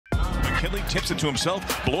McKinley tips it to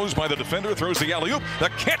himself, blows by the defender, throws the alley-oop. The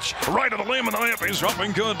catch right to the limb, and the layup is up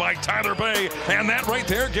and good by Tyler BEY. And that right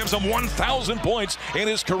there gives him 1,000 points in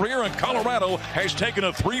his career, and Colorado has taken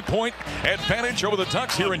a 3-point advantage over the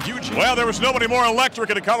Ducks here in Eugene. Well, there was nobody more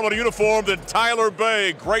electric in a Colorado uniform than Tyler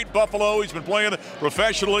BEY. Great Buffalo. He's been playing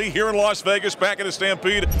professionally here in Las Vegas, back in the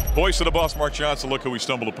Stampede. Voice of the boss, Mark Johnson. Look who we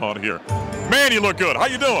stumbled upon here. Man, you look good. How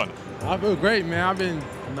you doing? I feel great, man. I've been,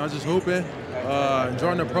 just hooping,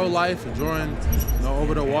 enjoying the pro life, enjoying,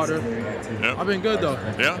 over the water. Yep. I've been good though.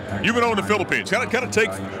 Yeah. You've been over in the Philippines. Kind of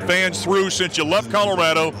take fans through since you left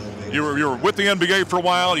Colorado. You were with the NBA for a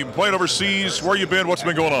while. You've been playing overseas. Where you been? What's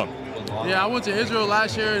been going on? Yeah, I went to Israel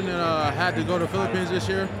last year and then had to go to the Philippines this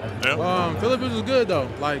year. Yeah. Philippines was good though.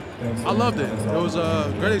 Like, I loved it. It was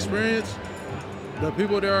a great experience. The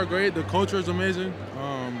people there are great. The culture is amazing.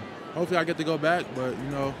 Hopefully I get to go back, but I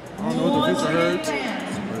don't know what the future holds.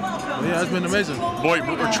 But yeah, it's been amazing. Boy,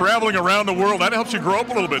 we're traveling around the world. That helps you grow up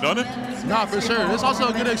a little bit, doesn't it? Nah, for sure. It's also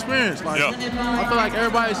a good experience. Like, I feel like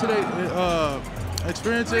everybody should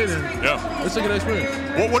experience it, and it's a good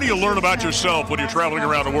experience. What do you learn about yourself when you're traveling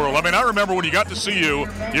around the world? I mean, I remember when you got to see you,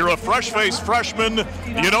 you're a fresh-faced freshman.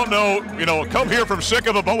 You don't know, come here from sick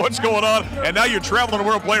of about what's going on, and now you're traveling the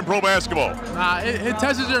world playing pro basketball. Nah, it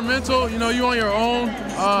tests your mental. You on your own.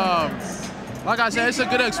 Like I said, it's a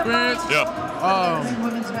good experience.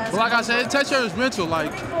 But like I said, it tests your mental.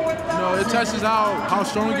 Like, it tests out how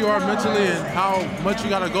strong you are mentally and how much you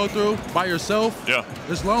got to go through by yourself. Yeah.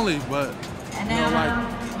 It's lonely, but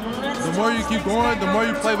the more you keep going, the more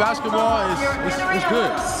you play basketball, it's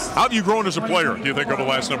good. How have you grown as a player, do you think, over the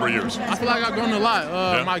last number of years? I feel like I've grown a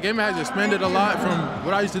lot. My game has expanded a lot from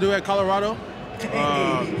what I used to do at Colorado.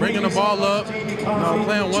 Bringing the ball up,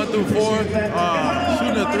 playing 1 through 4, shooting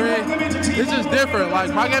a 3. It's just different.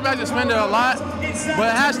 Like, my game has expanded a lot, but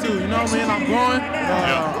it has to. You know what I mean? I'm growing.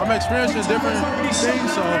 I'm experiencing different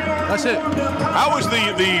things, so that's it. How is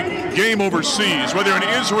the game overseas, whether in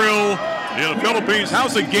Israel, in the Philippines?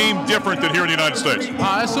 How's the game different than here in the United States?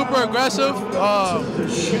 It's super aggressive.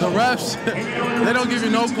 The refs, they don't give you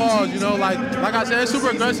no calls. Like I said, it's super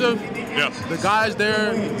aggressive. Yeah. The guys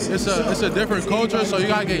there, it's a different culture, so you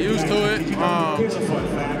gotta get used to it.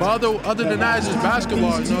 But other than that, it's just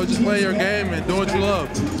basketball. Just play your game and do what you love.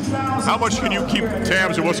 How much can you keep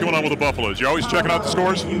tabs on what's going on with the Buffaloes? You're always checking out the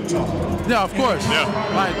scores? Yeah, of course. Yeah.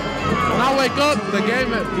 Like, when I wake up, the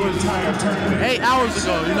game was 8 hours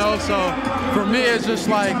ago. So for me, it's just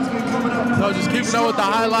like, just keeping up with the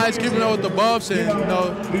highlights, keeping up with the Buffs, and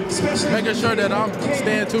making sure that I'm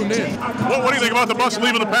staying tuned in. What do you think about the Buffs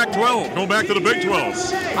leaving the Pac-12, going back to the Big 12?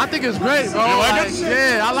 I think it's great, bro. You like it?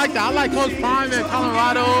 Yeah, I like that. I like Coach Prime in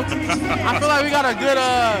Colorado. I feel like we got a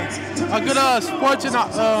good sports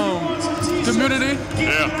community.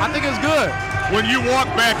 Yeah. I think it's good. When you walk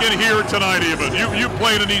back in here tonight, even you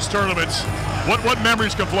playing in these tournaments, what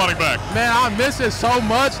memories come flooding back? Man, I miss it so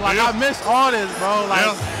much. Like, I miss all this, bro.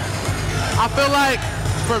 Like, I feel like,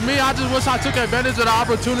 for me, I just wish I took advantage of the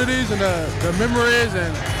opportunities and the memories,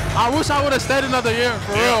 and I wish I would have stayed another year,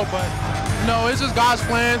 for real, but, it's just God's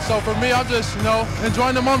plan, so for me, I'm just,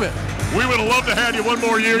 enjoying the moment. We would have loved to have you one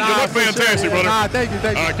more year. You look fantastic, brother. Thank you.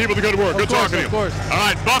 Keep up the good work. Good talking to you. Of course. All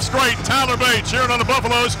right, Buffs great. Tyler BEY cheering on the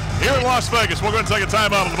Buffaloes here in Las Vegas. We're going to take a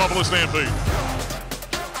timeout on the Buffalo Stampede.